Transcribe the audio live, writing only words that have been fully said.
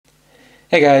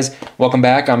Hey guys, welcome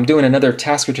back. I'm doing another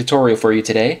Tasker tutorial for you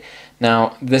today.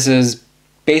 Now, this is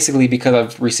basically because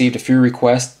I've received a few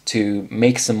requests to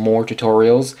make some more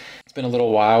tutorials. It's been a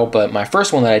little while, but my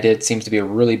first one that I did seems to be a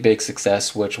really big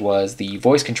success, which was the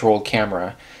voice-controlled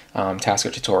camera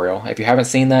Tasker tutorial. If you haven't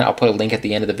seen that, I'll put a link at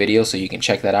the end of the video so you can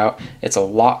check that out. It's a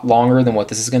lot longer than what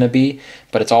this is going to be,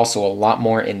 but it's also a lot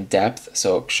more in-depth,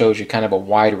 so it shows you kind of a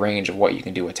wide range of what you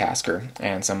can do with Tasker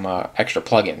and some extra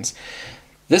plugins.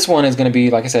 This one is going to be,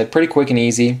 like I said, pretty quick and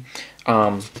easy.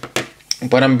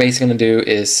 What I'm basically going to do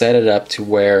is set it up to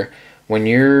where when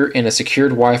you're in a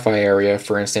secured Wi-Fi area,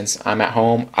 for instance, I'm at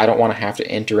home, I don't want to have to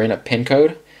enter in a PIN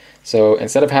code. So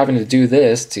instead of having to do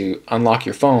this to unlock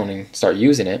your phone and start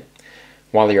using it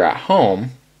while you're at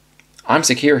home, I'm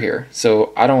secure here,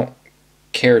 so I don't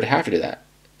care to have to do that.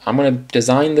 I'm going to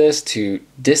design this to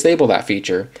disable that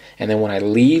feature, and then when I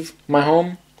leave my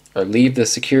home or leave the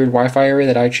secured Wi-Fi area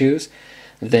that I choose,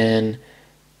 then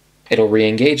it'll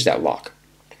re-engage that lock.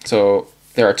 So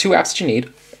there are two apps that you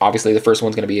need. Obviously, the first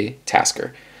one's going to be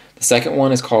Tasker. The second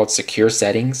one is called Secure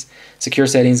Settings. Secure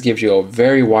Settings gives you a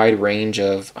very wide range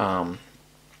of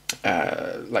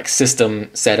like system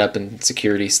setup and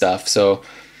security stuff. So,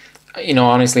 you know,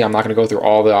 honestly, I'm not going to go through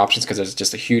all the options because there's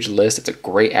just a huge list. It's a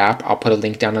great app. I'll put a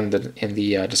link down in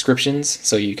the descriptions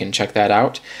so you can check that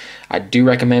out. I do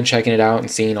recommend checking it out and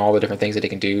seeing all the different things that it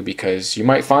can do, because you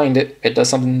might find it does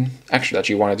something extra that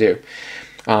you want to do.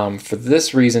 For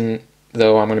this reason,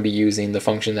 though, I'm going to be using the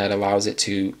function that allows it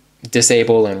to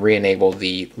disable and re-enable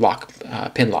the lock,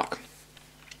 pin lock.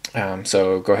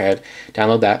 So go ahead,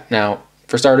 download that. Now,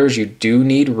 for starters, you do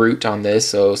need root on this,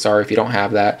 so sorry if you don't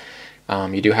have that.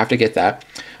 You do have to get that.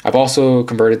 I've also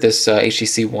converted this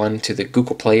HTC One to the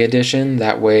Google Play edition.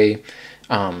 That way,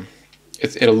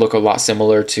 it'll look a lot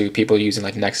similar to people using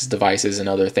like Nexus devices and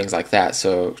other things like that.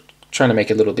 So trying to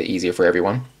make it a little bit easier for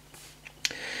everyone.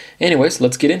 Anyways,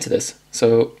 let's get into this.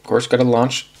 So of course, got to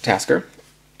launch Tasker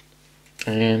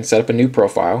and set up a new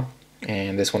profile.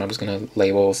 And this one I'm just going to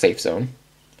label Safe Zone.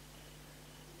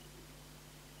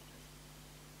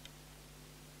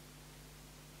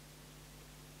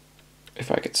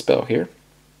 If I could spell here.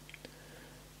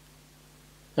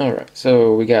 Alright,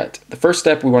 so we got the first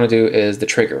step we want to do is the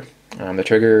trigger. The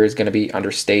trigger is going to be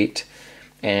under state,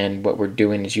 and what we're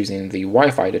doing is using the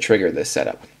Wi-Fi to trigger this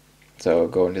setup. So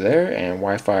go into there and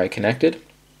Wi-Fi connected.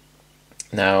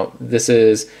 Now this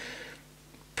is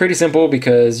pretty simple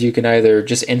because you can either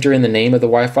just enter in the name of the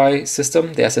Wi-Fi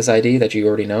system, the SSID that you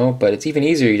already know, but it's even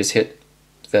easier. You just hit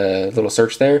the little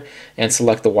search there and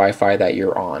select the Wi-Fi that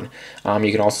you're on.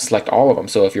 You can also select all of them.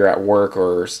 So if you're at work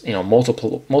or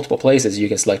multiple places, you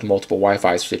can select multiple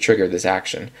Wi-Fis to trigger this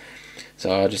action. So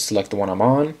I'll just select the one I'm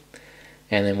on,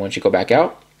 and then once you go back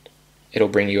out, it'll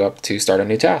bring you up to start a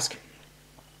new task.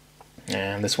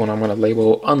 And this one I'm going to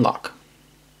label Unlock.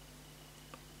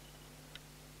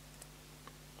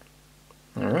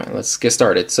 Alright, let's get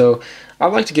started. So I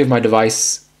like to give my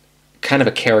device kind of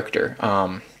a character.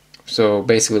 So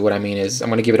basically what I mean is I'm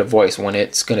going to give it a voice. When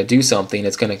it's going to do something,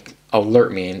 it's going to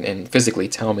alert me and physically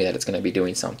tell me that it's going to be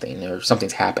doing something or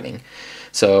something's happening.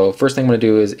 So first thing I'm going to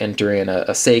do is enter in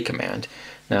a say command.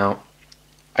 Now,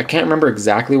 I can't remember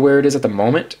exactly where it is at the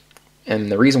moment, and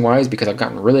the reason why is because I've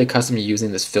gotten really accustomed to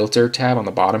using this filter tab on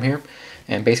the bottom here,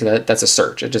 and basically that's a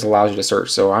search. It just allows you to search.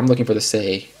 So I'm looking for the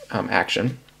say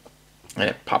action, and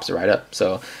it pops it right up.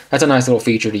 So that's a nice little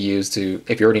feature to use to,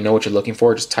 if you already know what you're looking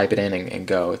for, just type it in and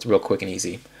go. It's real quick and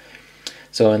easy.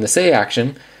 So in the say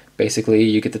action, basically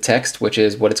you get the text, which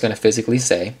is what it's going to physically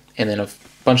say, and then a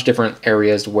bunch of different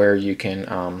areas where you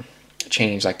can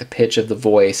change like the pitch of the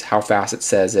voice, how fast it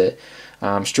says it.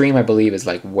 Stream, I believe, is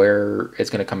like where it's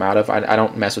going to come out of. I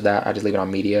don't mess with that. I just leave it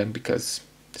on media because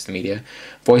it's the media.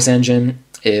 Voice engine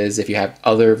is if you have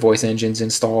other voice engines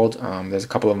installed. There's a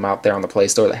couple of them out there on the Play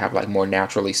Store that have like more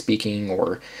naturally speaking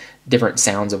or different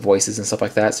sounds of voices and stuff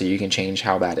like that, so you can change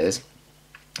how that is,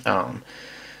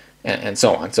 and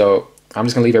so on. So I'm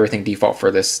just going to leave everything default for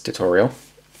this tutorial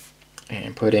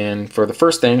and put in, for the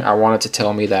first thing, I want it to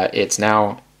tell me that it's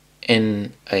now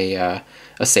in a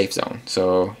safe zone.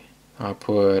 So I'll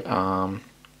put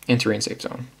enter in safe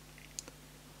zone.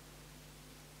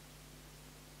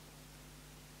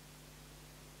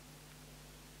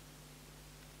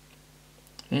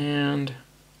 And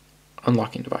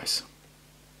unlocking device.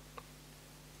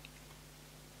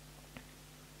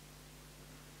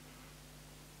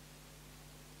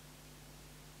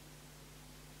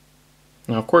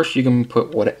 Now, of course, you can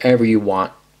put whatever you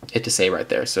want it to say right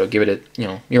there. So give it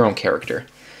your own character.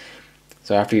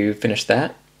 So after you finish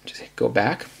that, just go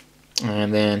back,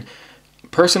 and then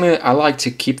Personally, I like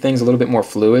to keep things a little bit more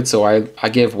fluid, so I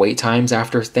give wait times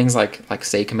after things like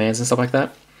say commands and stuff like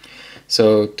that.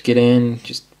 So to get in,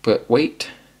 just put wait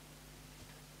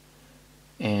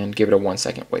and give it a 1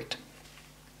 second wait.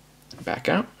 Back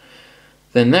out.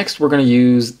 Then next we're going to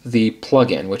use the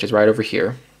plugin, which is right over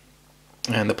here.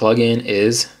 And the plugin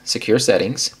is Secure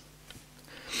Settings.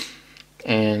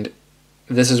 And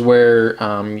this is where,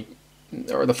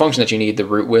 or the function that you need the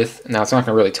root with. Now it's not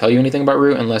going to really tell you anything about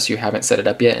root unless you haven't set it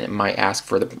up yet, and it might ask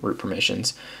for the root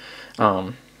permissions.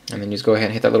 And then you just go ahead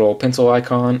and hit that little pencil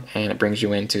icon, and it brings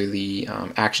you into the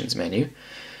actions menu.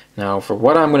 Now for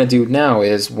what I'm going to do now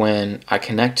is when I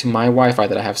connect to my Wi-Fi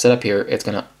that I have set up here, it's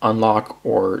going to unlock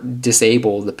or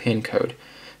disable the PIN code.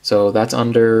 So that's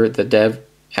under the dev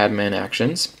admin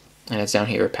actions, and it's down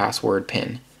here, password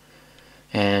PIN.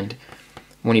 And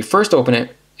when you first open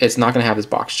it, it's not going to have this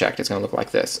box checked. It's going to look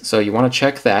like this. So you want to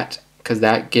check that, because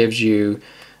that gives you,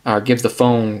 gives the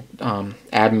phone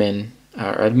admin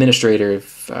or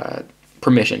administrative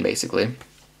permission basically.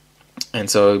 And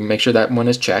so make sure that one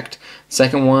is checked.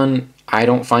 Second one, I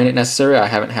don't find it necessary. I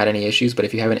haven't had any issues, but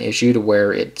if you have an issue to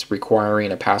where it's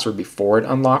requiring a password before it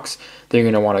unlocks, then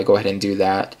you're going to want to go ahead and do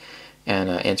that and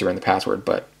enter in the password.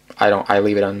 But I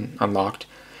leave it unlocked.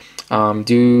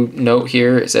 Do note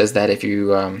here, it says that if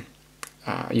you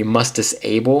you must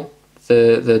disable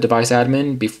the device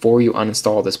admin before you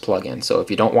uninstall this plugin. So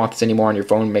if you don't want this anymore on your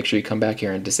phone, make sure you come back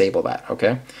here and disable that.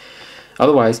 Okay.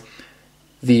 Otherwise,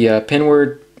 the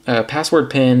password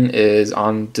PIN is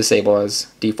on disable as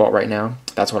default right now.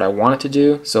 That's what I want it to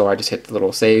do. So I just hit the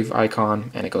little save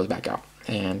icon and it goes back out,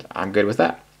 and I'm good with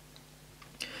that.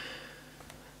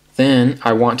 Then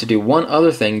I want to do one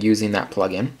other thing using that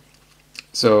plugin.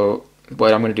 So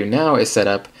what I'm going to do now is set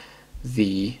up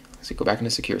the, so go back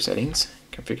into secure settings,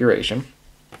 configuration,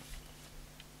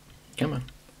 come on,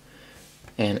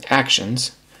 and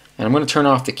actions, and I'm going to turn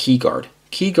off the key guard.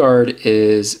 Key guard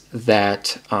is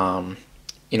that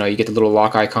you know, you get the little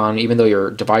lock icon. Even though your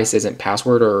device isn't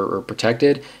password or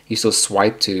protected, you still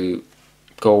swipe to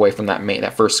go away from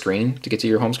that first screen to get to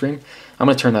your home screen. I'm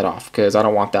going to turn that off because I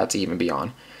don't want that to even be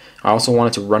on. I also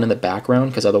want it to run in the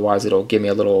background because otherwise it'll give me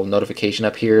a little notification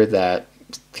up here that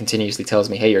continuously tells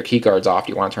me, hey, your key guard's off,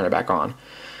 do you want to turn it back on?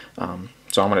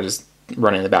 So I'm going to just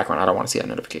run it in the background. I don't want to see that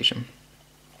notification.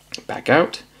 Back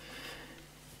out.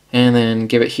 And then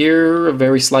give it here a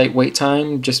very slight wait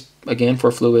time, just again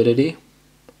for fluidity.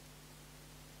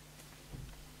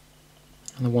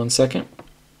 And 1 second.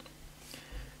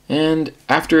 And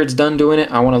after it's done doing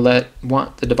it, I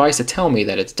want the device to tell me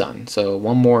that it's done. So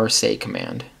one more say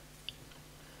command.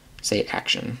 Say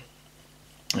action.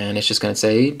 And it's just going to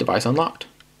say device unlocked.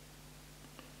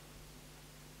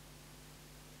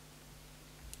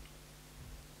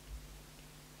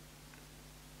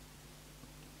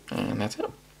 And that's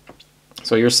it.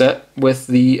 So you're set with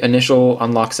the initial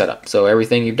unlock setup. So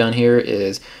everything you've done here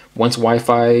is once the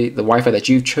Wi-Fi that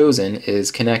you've chosen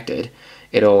is connected,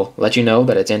 it'll let you know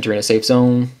that it's entering a safe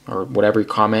zone or whatever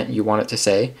comment you want it to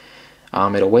say.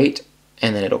 It'll wait,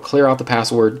 and then it'll clear out the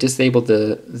password, disable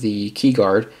the key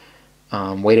guard,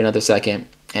 wait another second,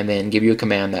 and then give you a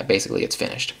command that basically it's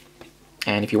finished.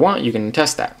 And if you want, you can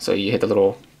test that. So you hit the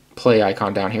little play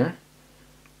icon down here,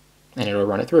 and it'll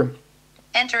run it through.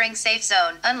 Entering safe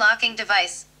zone. Unlocking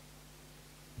device.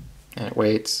 And it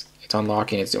waits. It's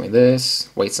unlocking. It's doing this.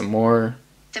 Wait some more.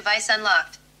 Device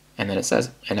unlocked. And then it says,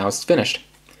 and now it's finished.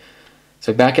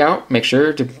 So back out. Make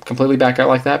sure to completely back out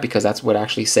like that because that's what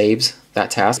actually saves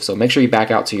that task. So make sure you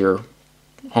back out to your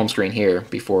home screen here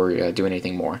before doing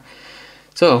anything more.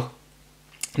 So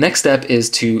next step is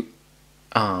to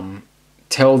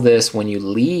tell this when you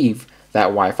leave that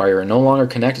Wi-Fi or are no longer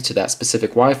connected to that specific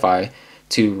Wi-Fi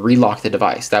to relock the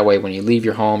device. That way when you leave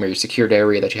your home or your secured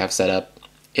area that you have set up,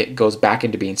 it goes back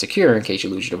into being secure in case you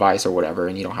lose your device or whatever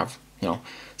and you don't have, you know,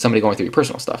 somebody going through your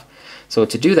personal stuff. So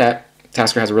to do that,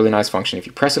 Tasker has a really nice function. If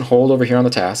you press and hold over here on the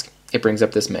task, it brings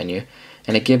up this menu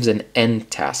and it gives an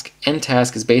end task. End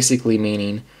task is basically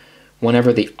meaning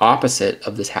whenever the opposite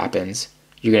of this happens,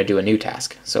 you're going to do a new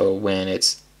task. So when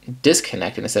it's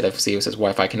disconnected, instead of, see, it says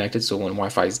Wi-Fi connected, so when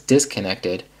Wi-Fi is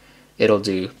disconnected, it'll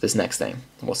do this next thing.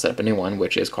 We'll set up a new one,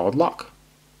 which is called lock.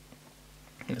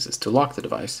 And this is to lock the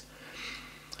device.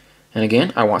 And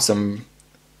again, I want some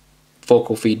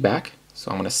vocal feedback,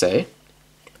 so I'm going to say,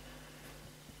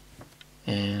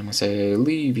 and I'm going to say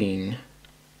leaving.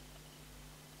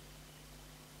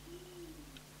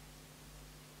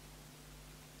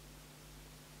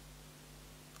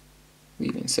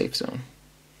 Leaving safe zone.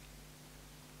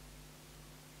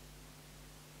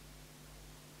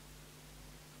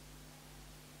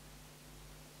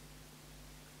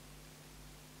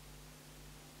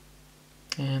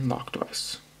 and lock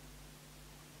device.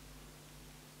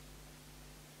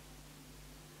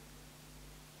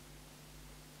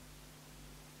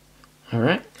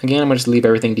 Alright, again, I'm going to just leave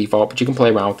everything default, but you can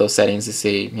play around with those settings to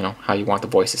see, how you want the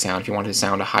voice to sound. If you want it to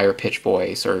sound a higher pitch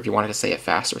voice, or if you wanted to say it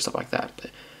faster, stuff like that. But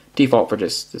default for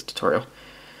just this tutorial.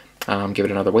 Give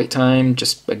it another wait time.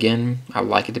 Just, again, I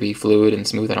like it to be fluid and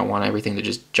smooth. I don't want everything to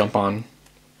just jump on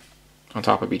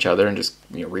top of each other and just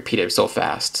repeat it so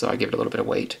fast. So I give it a little bit of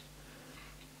wait.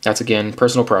 That's, again,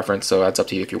 personal preference, so that's up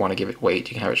to you. If you want to give it wait,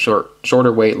 you can have it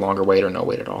shorter wait, longer wait, or no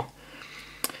wait at all.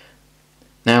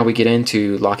 Now we get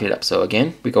into locking it up. So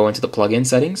again, we go into the plugin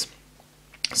settings,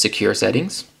 secure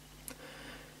settings,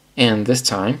 and this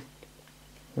time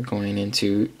we're going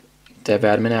into dev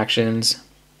admin actions,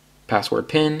 password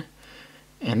pin,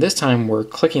 and this time we're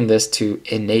clicking this to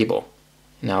enable.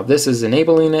 Now this is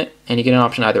enabling it, and you get an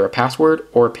option, either a password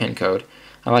or a pin code.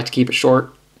 I like to keep it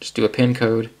short, just do a pin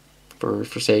code for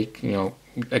sake,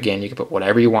 again, you can put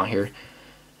whatever you want here.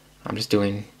 I'm just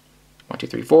doing 1, 2,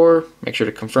 3, 4, make sure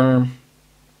to confirm,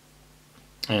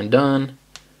 and done,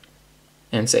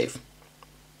 and save.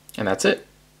 And that's it.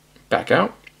 Back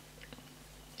out.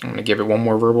 I'm going to give it one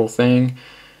more verbal thing.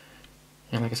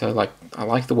 And like I said, I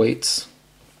like the weights.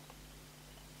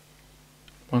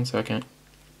 1 second.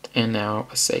 And now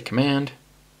a say command.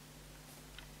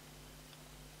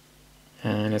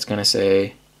 And it's going to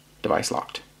say device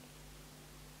locked.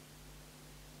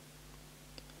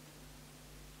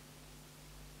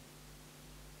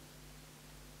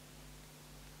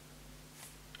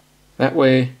 That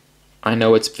way, I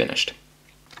know it's finished.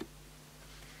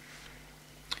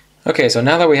 Okay, so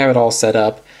now that we have it all set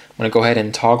up, I'm going to go ahead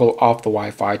and toggle off the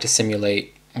Wi-Fi to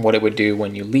simulate what it would do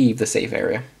when you leave the safe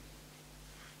area.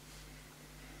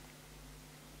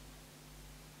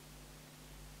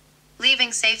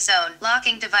 Leaving safe zone.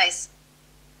 Locking device.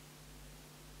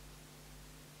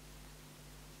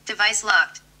 Device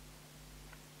locked.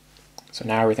 So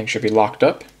now everything should be locked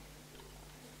up.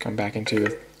 Come back into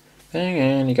your thing,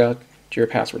 and you got your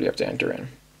password you have to enter in.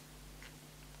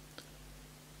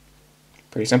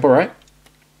 Pretty simple, right?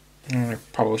 I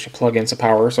probably should plug in some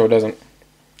power so it doesn't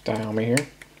die on me here.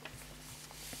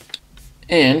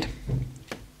 And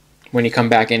when you come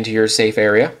back into your safe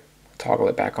area, toggle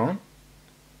it back on.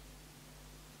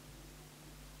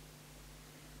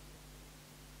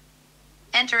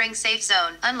 Entering safe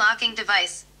zone. Unlocking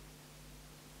device.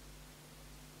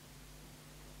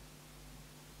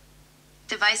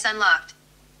 Device unlocked.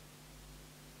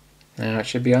 Now it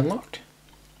should be unlocked.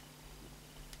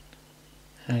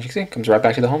 And as you can see, it comes right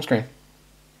back to the home screen.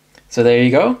 So there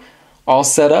you go, all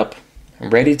set up,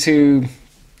 ready to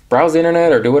browse the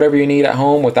internet or do whatever you need at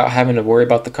home without having to worry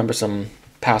about the cumbersome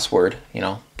password.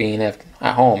 Being at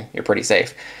home, you're pretty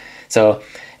safe. So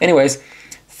anyways,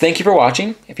 thank you for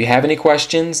watching. If you have any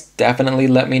questions, definitely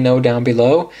let me know down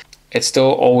below. It's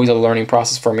still always a learning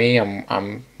process for me.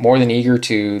 I'm more than eager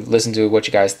to listen to what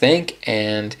you guys think,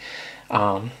 and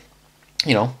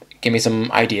give me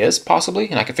some ideas possibly,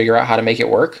 and I can figure out how to make it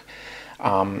work.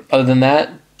 Other than that,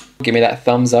 give me that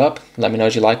thumbs up. Let me know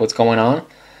if you like what's going on.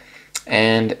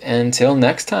 And until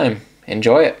next time,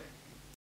 enjoy it.